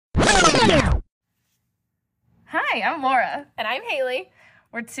Hi, I'm Laura. And I'm Haley.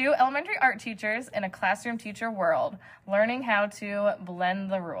 We're two elementary art teachers in a classroom teacher world, learning how to blend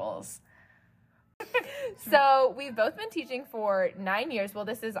the rules. So we've both been teaching for 9 years. Well,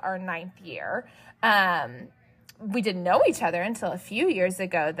 this is our 9th year. We didn't know each other until a few years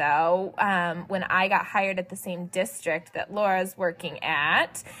ago, though, when I got hired at the same district that Laura's working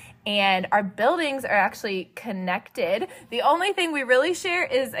at. And our buildings are actually connected. The only thing we really share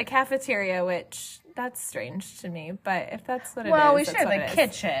is a cafeteria, which that's strange to me. But if that's what it is, well, we share the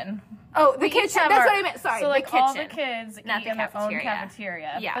kitchen. Oh, the kitchen. That's what I meant. Sorry, so like the kitchen. all the kids eat in their own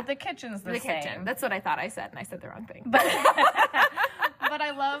cafeteria. Yeah, but the kitchen's the same. Kitchen. That's what I thought I said, and I said the wrong thing. But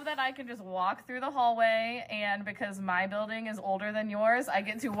I love that I can just walk through the hallway, and because my building is older than yours, I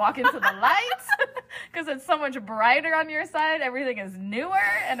get to walk into the lights because it's so much brighter on your side. Everything is newer,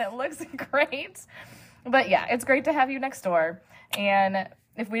 and it looks great. But yeah, it's great to have you next door. And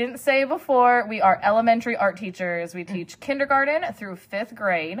if we didn't say before, we are elementary art teachers. We teach kindergarten through 5th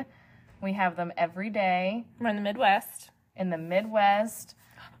grade. We have them every day. We're in the Midwest.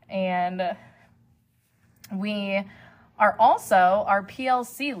 And we are also our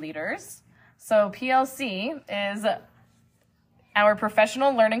PLC leaders. So PLC is our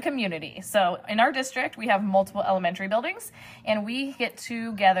professional learning community. So in our district, we have multiple elementary buildings, and we get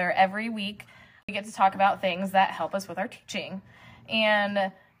together every week. We get to talk about things that help us with our teaching.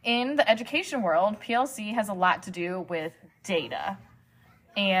 And in the education world, PLC has a lot to do with data.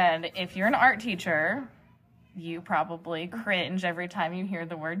 And if you're an art teacher, you probably cringe every time you hear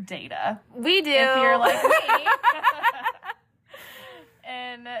the word data. We do. If you're like me.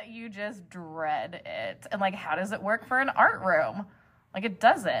 And you just dread it. And like, how does it work for an art room? Like, it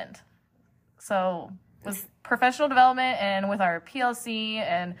doesn't. So with professional development and with our PLC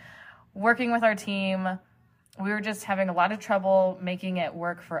and working with our team, we were just having a lot of trouble making it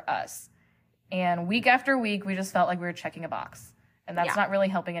work for us. And week after week, we just felt like we were checking a box. And that's not really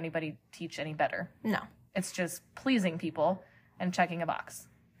helping anybody teach any better. No. It's just pleasing people and checking a box.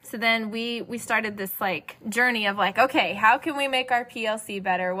 So then we started this like journey of like, okay, how can we make our PLC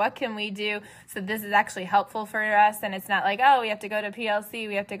better? What can we do so this is actually helpful for us? And it's not like, oh, we have to go to PLC,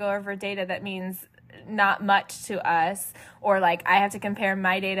 we have to go over data that means not much to us, or like I have to compare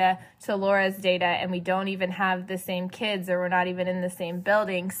my data to Laura's data and we don't even have the same kids, or we're not even in the same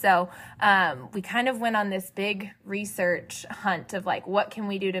building. So we kind of went on this big research hunt of like, what can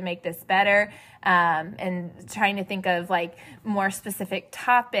we do to make this better, and trying to think of like more specific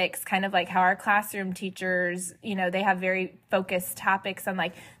topics, kind of like how our classroom teachers, you know, they have very focused topics on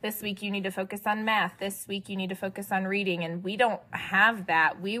like, this week you need to focus on math, this week you need to focus on reading, and we don't have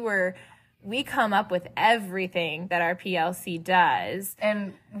that. We come up with everything that our PLC does.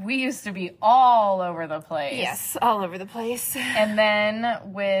 And we used to be all over the place. Yes, all over the place. And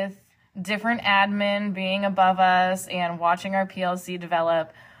then with different admin being above us and watching our PLC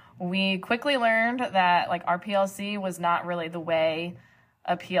develop, we quickly learned that like our PLC was not really the way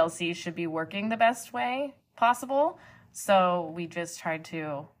a PLC should be working the best way possible. So we just tried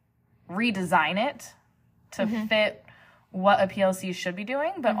to redesign it to fit what a PLC should be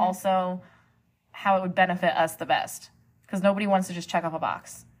doing, but also how it would benefit us the best. Because nobody wants to just check off a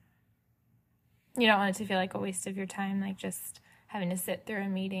box. You don't want it to feel like a waste of your time, like just having to sit through a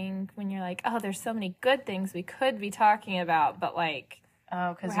meeting when you're like, oh, there's so many good things we could be talking about, but like,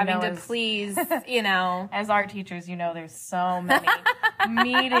 we're having to please, you know. As art teachers, you know, there's so many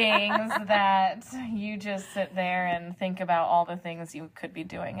meetings that you just sit there and think about all the things you could be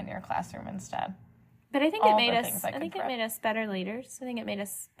doing in your classroom instead. But I think it made us. I think it made us better leaders. I think it made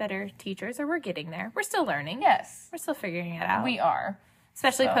us better teachers. Or we're getting there. We're still learning. Yes, we're still figuring it out. We are,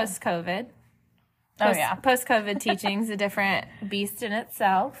 especially post-COVID. Post-COVID teaching's a different beast in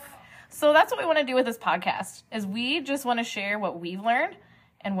itself. So that's what we want to do with this podcast. Is we just want to share what we've learned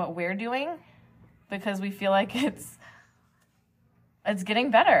and what we're doing, because we feel like it's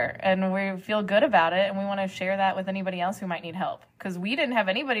getting better and we feel good about it, and we want to share that with anybody else who might need help, because we didn't have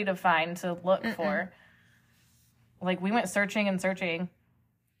anybody to find to look for. Like, we went searching and searching.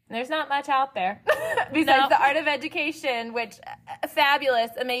 There's not much out there besides the Art of Education, which fabulous,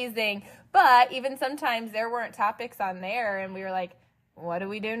 amazing. But even sometimes there weren't topics on there, and we were like, what do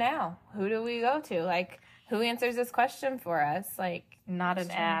we do now? Who do we go to? Like, who answers this question for us? Like, not an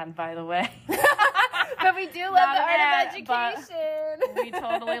ad, by the way. But we do love the Art of Education. We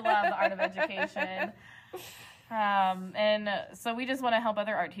totally love the Art of Education. And so we just want to help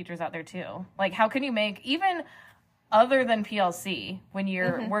other art teachers out there too. Like, how can you make, even other than PLC, when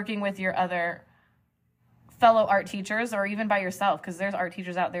you're working with your other fellow art teachers, or even by yourself, because there's art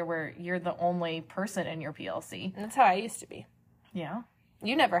teachers out there where you're the only person in your PLC. And that's how I used to be. Yeah.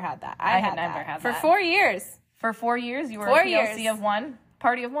 You never had that. I had had never that. had For that. 4 years. For 4 years, you were 4 a PLC years. of one,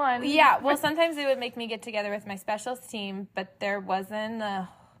 party of one. Yeah, well, sometimes they would make me get together with my specials team, but there wasn't a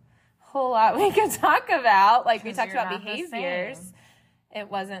whole lot we could talk about. Like, we 'Cause talked you're about not the behaviors. same. It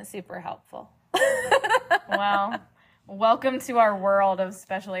wasn't super helpful. Well, welcome to our world of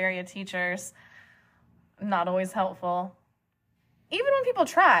special area teachers. Not always helpful. Even when people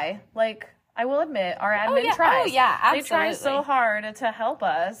try, like, I will admit, our admin tries. Oh, yeah, absolutely. They try so hard to help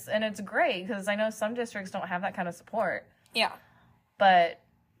us, and it's great, because I know some districts don't have that kind of support. Yeah. But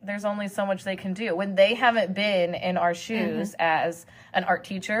there's only so much they can do. When they haven't been in our shoes as an art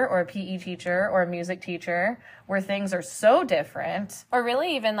teacher or a PE teacher or a music teacher, where things are so different. Or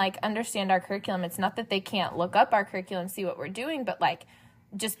really even, like, understand our curriculum. It's not that they can't look up our curriculum, see what we're doing, but, like,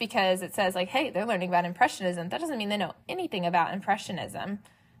 just because it says, like, hey, they're learning about Impressionism, that doesn't mean they know anything about Impressionism.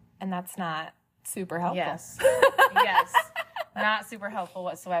 And that's not super helpful. Yes. Yes. Not super helpful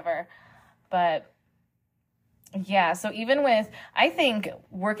whatsoever. But yeah, so even with, I think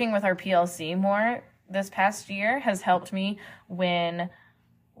working with our PLC more this past year has helped me when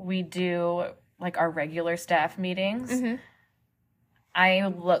we do like our regular staff meetings. I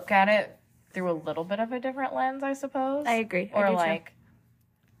look at it through a little bit of a different lens, I suppose. I agree. I Or do too. like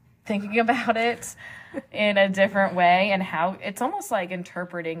thinking about it in a different way, and how it's almost like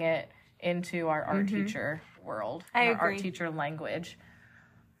interpreting it into our art teacher world, I our art agree. teacher language.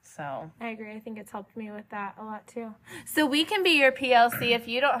 So I agree. I think it's helped me with that a lot too. So we can be your PLC. If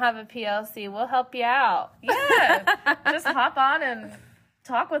you don't have a PLC, we'll help you out. yeah, just hop on and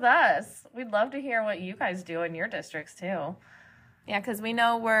talk with us. We'd love to hear what you guys do in your districts too. Yeah, because we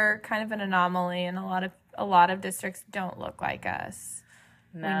know we're kind of an anomaly, and a lot of districts don't look like us.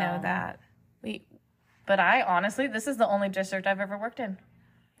 No. We know that. But I honestly, this is the only district I've ever worked in.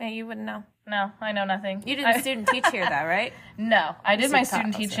 Yeah, you wouldn't know. No, I know nothing. You didn't student teach here, though, right? No, I did my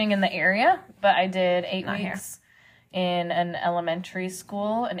student teaching in the area, but I did 8 Not here. weeks in an elementary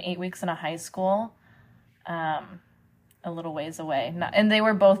school and 8 weeks in a high school, a little ways away. And they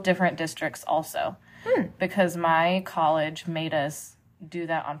were both different districts also, because my college made us do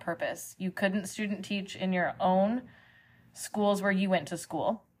that on purpose. You couldn't student teach in your own schools where you went to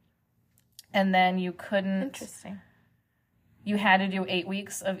school, and then you couldn't. Interesting. You had to do 8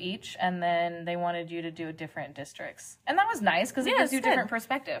 weeks of each, and then they wanted you to do different districts. And that was nice, because it Yeah, gives you it's good. different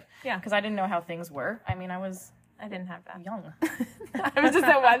perspective. Yeah. Because I didn't know how things were. I mean, I was I didn't have that. young. I was just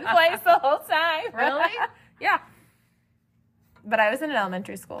at one place the whole time. Really? Yeah. But I was in an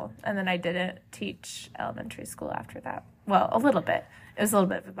elementary school, and then I didn't teach elementary school after that. Well, a little bit. It was a little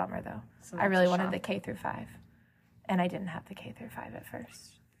bit of a bummer, though. So I that's really a wanted shock. the K through 5, and I didn't have the K through 5 at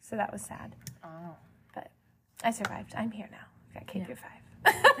first. So that was sad. Oh. But I survived. I'm here now. Got K through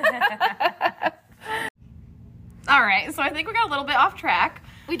 5. All right, so I think we got a little bit off track,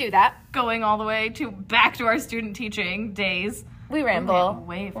 We do that. going all the way back to our student teaching days. We ramble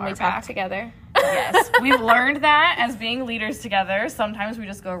way when far we talk back. together. Yes, we've learned that as being leaders together, sometimes we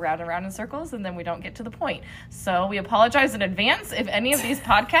just go round and round in circles and then we don't get to the point. So we apologize in advance if any of these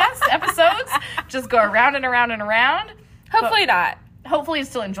podcast episodes just go around and around and around. Hopefully not. Hopefully it's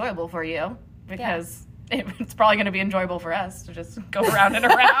still enjoyable for you, because it's probably going to be enjoyable for us to just go around and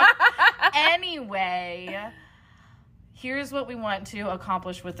around. Anyway, here's what we want to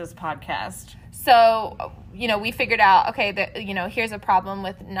accomplish with this podcast. So, we figured out, okay, here's a problem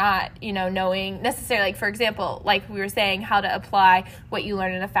with not, knowing necessarily, like, for example, like we were saying, how to apply what you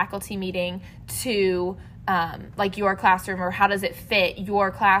learn in a faculty meeting to, like, your classroom, or how does it fit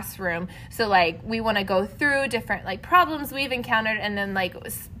your classroom. So, like, we want to go through different, like, problems we've encountered, and then, like,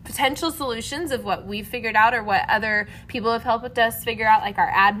 potential solutions of what we've figured out or what other people have helped us figure out, like our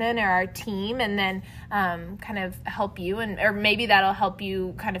admin or our team, and then kind of help you, or maybe that'll help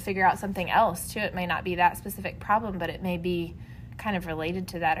you kind of figure out something else too. It may not be that specific problem, but it may be kind of related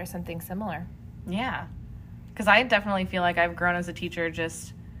to that or something similar. Yeah, because I definitely feel like I've grown as a teacher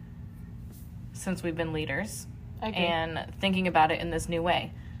just since we've been leaders, and thinking about it in this new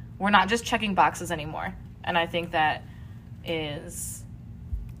way. We're not just checking boxes anymore, and I think that is...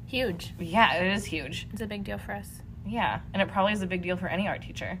 Huge. Yeah, it is huge. It's a big deal for us. Yeah, and it probably is a big deal for any art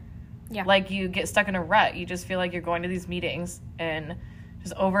teacher. Yeah. Like, you get stuck in a rut. You just feel like you're going to these meetings and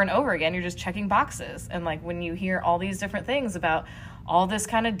just over and over again, you're just checking boxes. And, like, when you hear all these different things about all this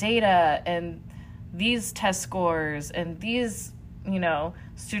kind of data and these test scores and these,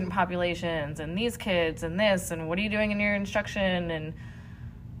 student populations and these kids and this, and what are you doing in your instruction and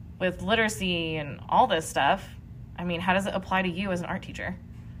with literacy and all this stuff, I mean, how does it apply to you as an art teacher?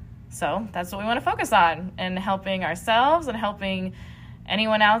 So that's what we want to focus on, and helping ourselves and helping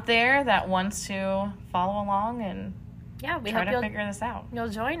anyone out there that wants to follow along and Yeah, we try hope to figure this out. you'll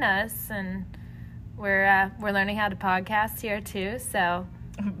join us, and we're learning how to podcast here too, so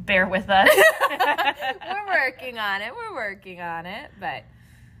Bear with us. we're working on it, but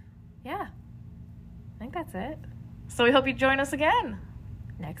yeah, I think that's it. So we hope you join us again.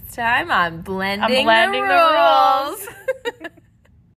 Next time on Blending, Blending the Rules.